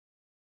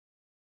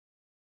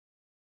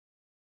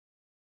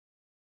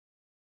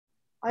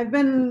I've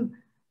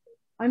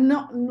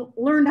not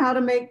learned how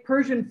to make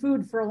Persian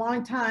food for a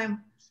long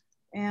time,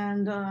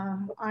 and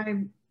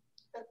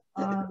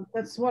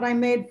that's what I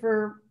made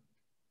for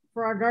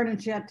our garden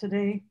chat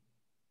today.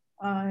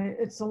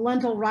 It's a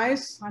lentil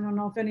rice. I don't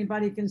know if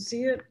anybody can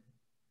see it.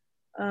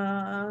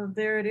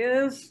 There it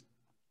is.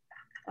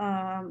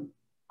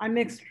 I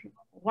mixed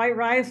white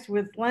rice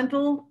with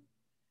lentil,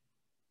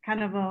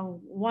 kind of a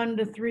 1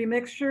 to 3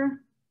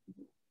 mixture,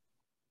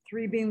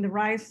 3 being the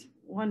rice,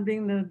 1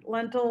 being the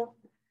lentil.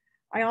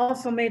 I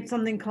also made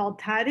something called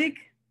tadik.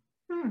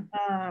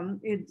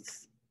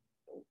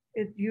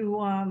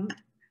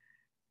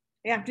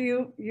 After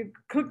you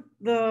cook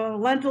the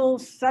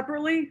lentils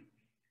separately,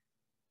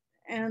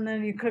 and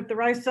then you cook the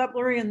rice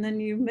separately, and then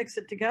you mix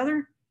it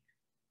together.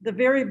 The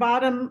very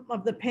bottom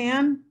of the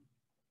pan,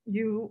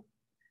 you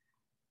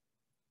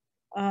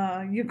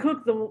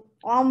cook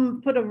I'll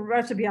put a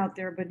recipe out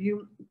there, but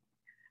you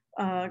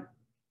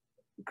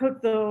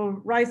cook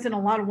the rice in a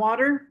lot of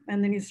water,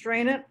 and then you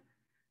strain it,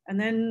 and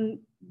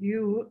then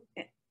you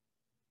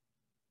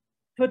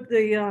put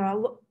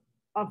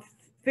a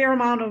fair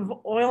amount of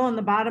oil in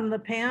the bottom of the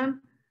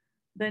pan.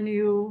 Then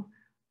you,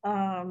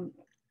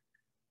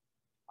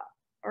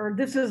 or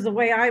this is the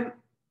way I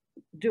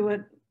do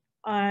it.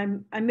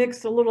 I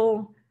mix a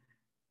little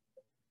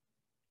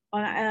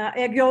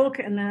egg yolk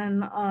and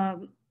then a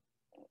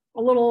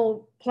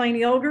little plain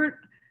yogurt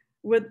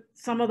with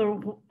some of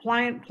the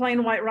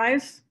plain white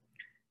rice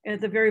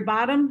at the very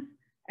bottom,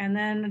 and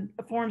then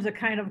it forms a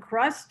kind of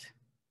crust,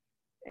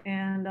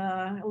 and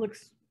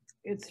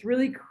it's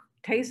really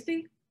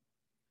tasty.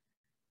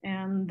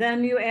 And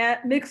then you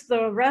mix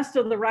the rest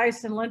of the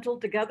rice and lentil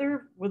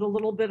together with a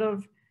little bit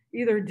of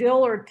either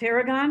dill or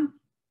tarragon.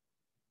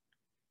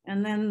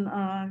 And then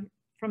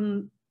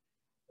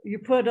you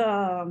put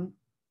a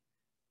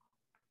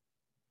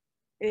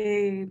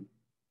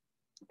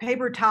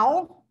paper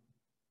towel,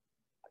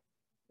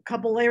 a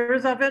couple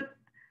layers of it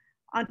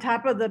on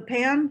top of the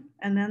pan,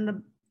 and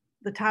then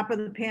the top of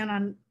the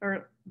pan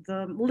or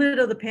the lid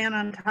of the pan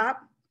on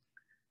top.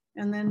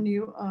 And then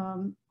you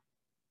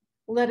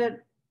let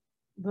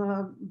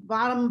the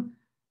bottom,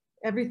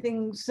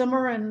 everything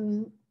simmer,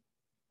 and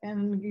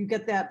you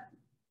get that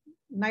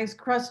nice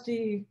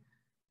crusty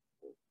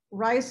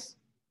rice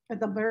at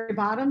the very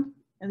bottom,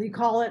 and you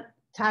call it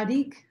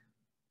tadik,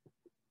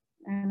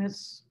 and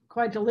it's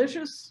quite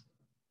delicious.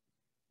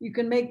 You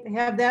can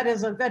have that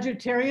as a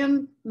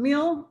vegetarian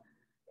meal,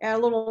 add a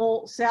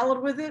little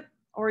salad with it,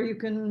 or you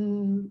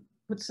can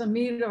put some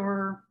meat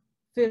or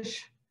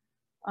fish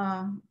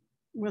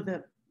with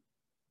it.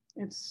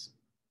 It's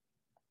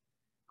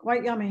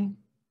quite yummy.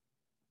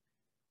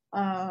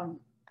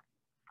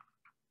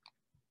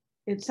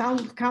 It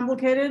sounds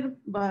complicated,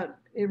 but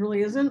it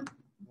really isn't.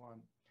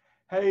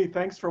 Hey,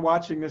 thanks for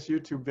watching this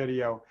YouTube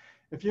video.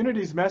 If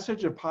Unity's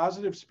message of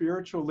positive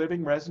spiritual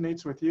living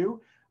resonates with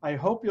you, I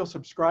hope you'll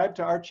subscribe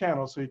to our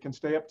channel so you can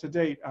stay up to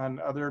date on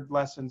other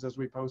lessons as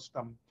we post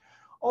them.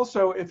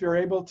 Also, if you're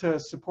able to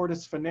support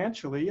us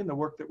financially in the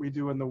work that we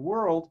do in the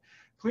world,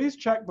 please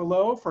check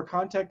below for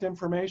contact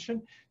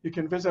information. You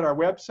can visit our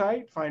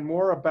website, find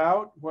more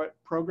about what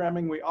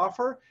programming we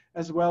offer,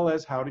 as well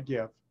as how to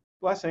give.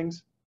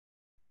 Blessings.